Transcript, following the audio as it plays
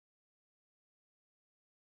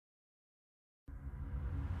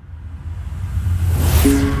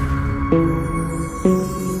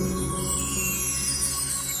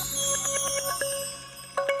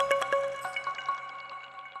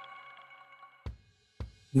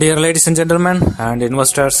Dear ladies and gentlemen and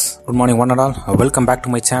investors, good morning one and all. Welcome back to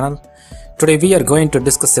my channel. Today we are going to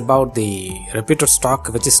discuss about the reputed stock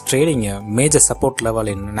which is trading a major support level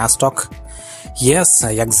in NASDAQ. Yes,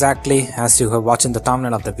 exactly as you have watched in the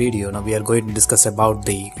thumbnail of the video. Now we are going to discuss about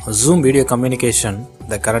the Zoom video communication.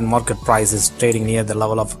 The current market price is trading near the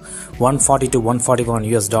level of 140 to 141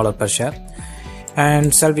 US dollar per share.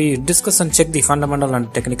 And shall we discuss and check the fundamental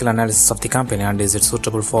and technical analysis of the company, and is it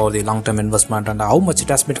suitable for the long-term investment, and how much it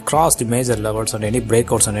has been crossed the major levels, and any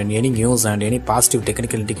breakouts, and any news and any positive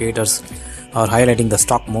technical indicators are highlighting the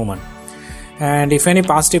stock movement, and if any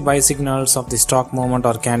positive buy signals of the stock movement,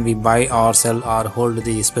 or can we buy or sell or hold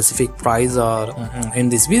the specific price. Or in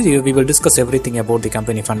this video we will discuss everything about the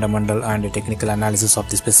company fundamental and the technical analysis of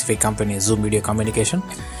the specific company Zoom video communication.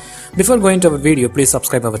 Before going to our video, please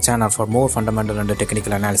subscribe our channel for more fundamental and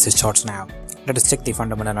technical analysis charts. Now let us check the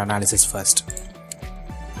fundamental analysis first.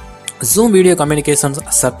 Zoom video communications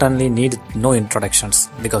certainly need no introductions,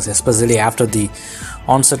 because especially after the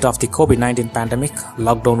onset of the COVID-19 pandemic,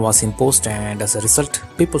 lockdown was imposed, and as a result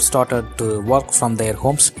people started to work from their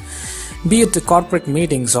homes, be it corporate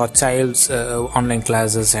meetings or child's online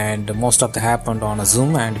classes, and most of them happened on a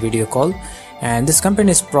Zoom and video call. And this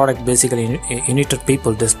company's product basically united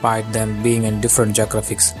people despite them being in different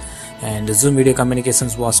geographies. And Zoom Video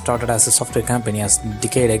Communications was started as a software company a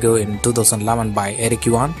decade ago in 2011 by Eric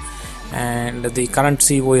Yuan, and the current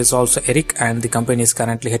CEO is also Eric, and the company is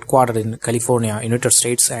currently headquartered in California, United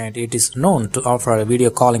States, and it is known to offer a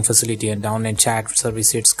video calling facility and online chat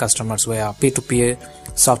service its customers via peer-to-peer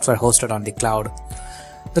software hosted on the cloud.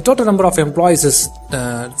 The total number of employees is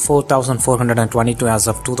 4,422 as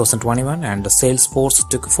of 2021, and the Salesforce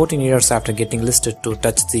took 14 years after getting listed to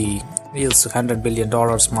touch the $100 billion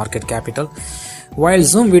market capital, while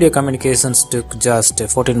Zoom Video Communications took just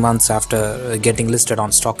 14 months after getting listed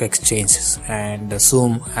on stock exchanges. And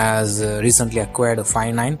Zoom has recently acquired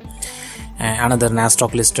Five9, another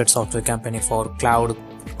NASDAQ listed software company for cloud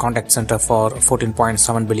contact center, for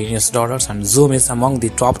 $14.7 billion US, and Zoom is among the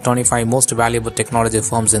top 25 most valuable technology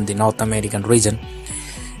firms in the North American region.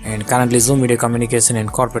 And currently Zoom Video Communication in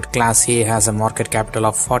corporate class A has a market capital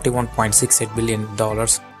of $41.68 billion,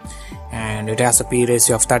 and it has a P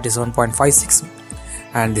ratio of 37.56,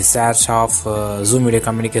 and the shares of Zoom Video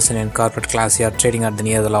Communication in corporate class A are trading at the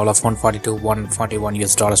near the level of 140 to 141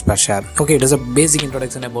 US dollars per share. Okay, it is a basic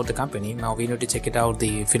introduction about the company. Now we need to check it out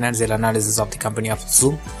the financial analysis of the company of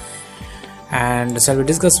Zoom, and shall we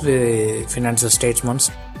discuss the financial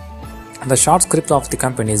statements. The short script of the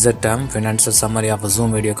company is a term financial summary of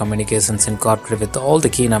Zoom Video Communications Incorporated with all the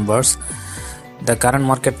key numbers. The current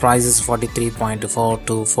market price is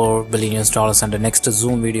 $43.424 billion US, and the next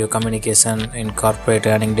Zoom Video Communication Incorporated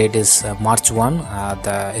earning date is March 1.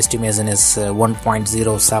 The estimation is 1.07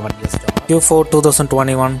 US dollar. Q4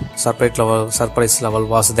 2021 surprise level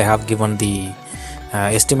was, they have given the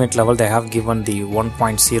estimate level, they have given the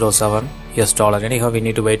 1.07 US dollar. Anyhow, we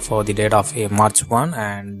need to wait for the date of March 1,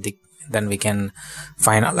 and then we can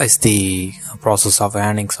finalize the process of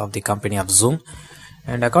earnings of the company of Zoom.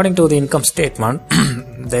 And according to the income statement,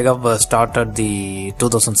 they have started the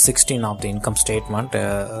 2016 of the income statement.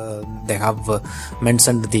 They have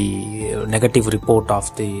mentioned the negative report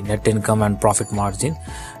of the net income and profit margin,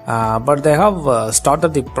 but they have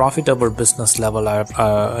started the profitable business level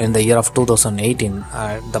in the year of 2018.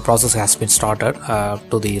 The process has been started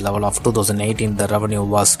to the level of 2018. The revenue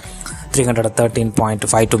was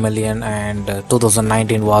 313.52 million, and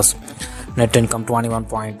 2019 was net income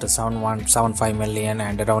 21.7175 million,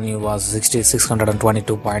 and the revenue was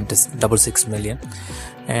 622.66 million.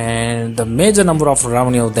 And the major number of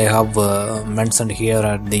revenue they have mentioned here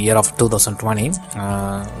at the year of 2020. In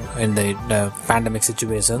the pandemic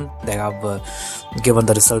situation, they have given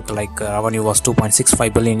the result like revenue was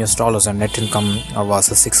 2.65 billion US dollars, and net income was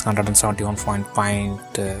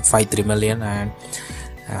 671.53 million, and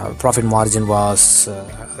profit margin was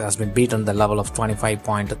has been beaten the level of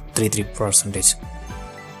 25.33%.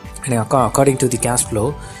 And according to the cash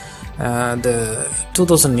flow, the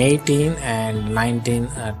 2018 and 19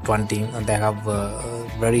 20 they have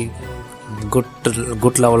very good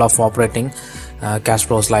level of operating cash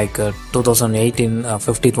flows, like 2018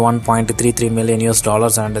 51.33 million US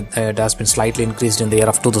dollars, and it has been slightly increased in the year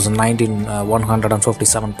of 2019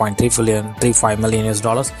 157.35 million US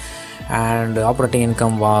dollars, and operating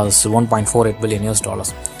income was 1.48 billion US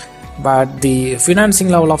dollars. but the financing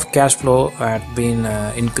level of cash flow had been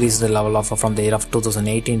increased the level of from the year of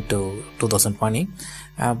 2018 to 2020,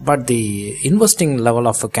 but the investing level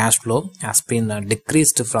of cash flow has been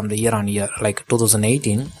decreased from the year on year. Like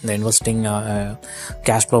 2018, the investing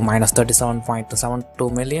cash flow minus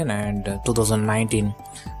 37.72 million, and 2019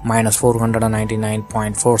 minus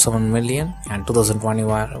 499.47 million, and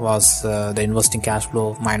 2021 was the investing cash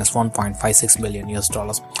flow minus 1.56 billion US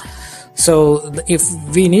dollars. So if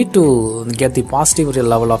we need to get the positive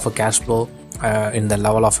level of a cash flow in the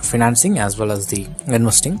level of financing as well as the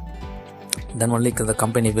investing, then only the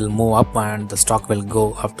company will move up and the stock will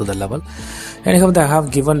go up to the level. Anyhow, they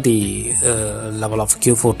have given the level of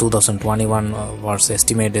Q4 2021 was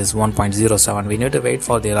estimated is 1.07. We need to wait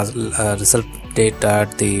for the result date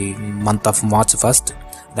at the month of March 1st.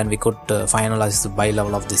 Then we could finalize the buy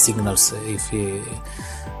level of the signals if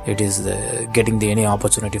it is getting any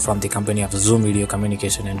opportunity from the company of Zoom Video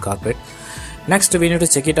Communication Incorporated. Next, we need to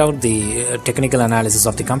check it out the technical analysis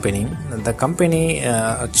of the company. The company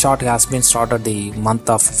chart has been started the month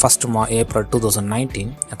of 1st April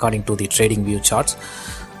 2019 according to the trading view charts.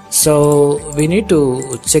 So we need to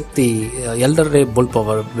check the elderly bull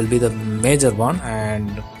power will be the major one,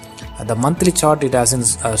 and the monthly chart it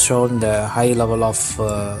has shown the high level of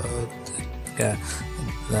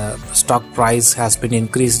stock price has been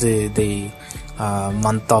increased the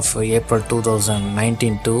month of April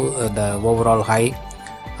 2019 to the overall high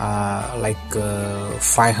like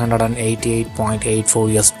 $588.84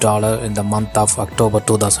 US in the month of October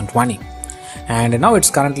 2020, and now it's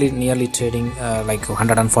currently nearly trading like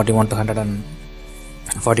 141 to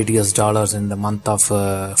 142 US dollars in the month of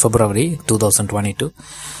February 2022.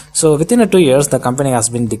 So within 2 years, the company has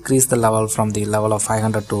been decreased the level from the level of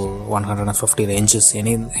 500 to 150 ranges.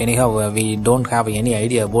 Anyhow, we don't have any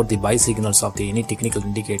idea about the buy signals of the any technical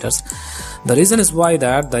indicators. The reason is why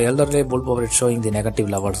that the elderly bull power is showing the negative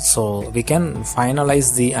levels. So we can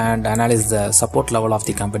finalize and analyze the support level of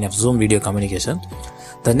the company of Zoom Video Communication.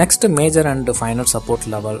 The next major and final support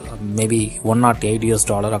level maybe 108 US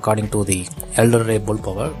dollar according to the elderly bull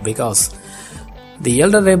power, because the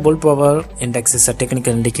elderly bull power index is a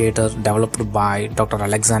technical indicator developed by Dr.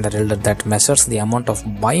 Alexander Elder that measures the amount of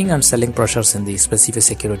buying and selling pressures in the specific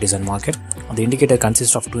securities and market. The indicator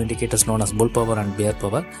consists of two indicators known as bull power and bear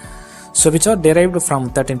power, so which are derived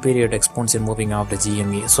from 13 period exponential moving of the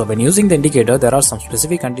GME. So when using the indicator, there are some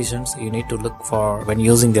specific conditions you need to look for when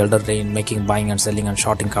using the elderly in making buying and selling and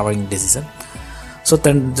shorting covering decision. So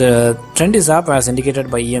then the trend is up as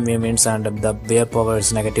indicated by EMA means, and the bear power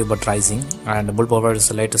is negative but rising, and the bull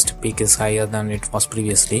power's latest peak is higher than it was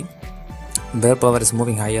previously. Bear power is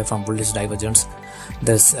moving higher from bullish divergence.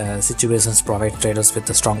 These situations provide traders with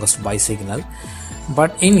the strongest buy signal.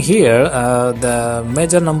 But in here, the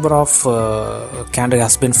major number of candle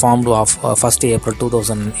has been formed of 1st April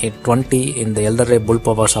 2020 in the elderly bull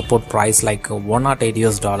power support price like 108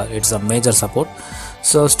 US dollar. It's a major support.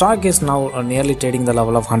 So stock is now nearly trading the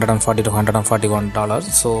level of 140 to 141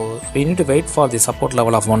 dollars. So we need to wait for the support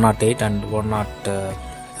level of 108 and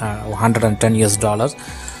 110 US dollars.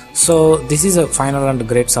 So this is a final and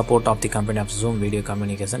great support of the company of Zoom Video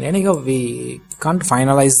Communication. Anyhow, we can't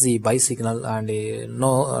finalize the buy signal, and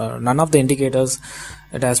none of the indicators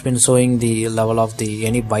it has been showing the level of the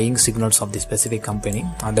any buying signals of the specific company,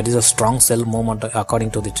 and that is a strong sell movement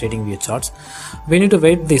according to the trading view charts. We need to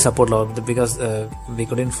wait the support level because we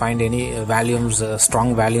couldn't find any volumes,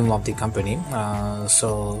 strong volume of the company.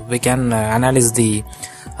 So we can analyze the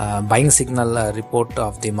buying signal report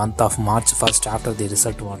of the month of March 1st after the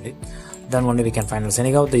result only. Then only we can finalize.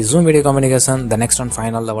 Anyhow, the Zoom Video Communication, the next and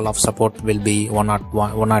final level of support will be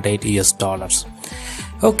 108 US dollars.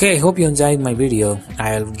 Okay, hope you enjoyed my video.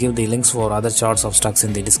 I'll give the links for other charts of stocks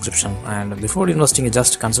in the description. And before investing,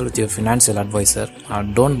 just consult with your financial advisor.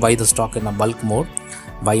 Don't buy the stock in a bulk mode.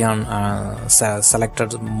 Buy on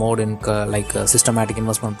selected mode in systematic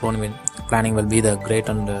investment planning will be the great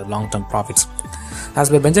and long-term profits. As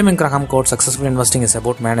by Benjamin Graham quote, successful investing is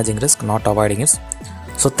about managing risk, not avoiding it.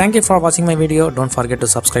 So thank you for watching my video. Don't forget to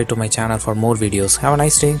subscribe to my channel for more videos. Have a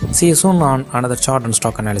nice day. See you soon on another chart and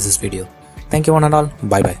stock analysis video. Thank you one and all.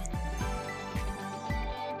 Bye bye.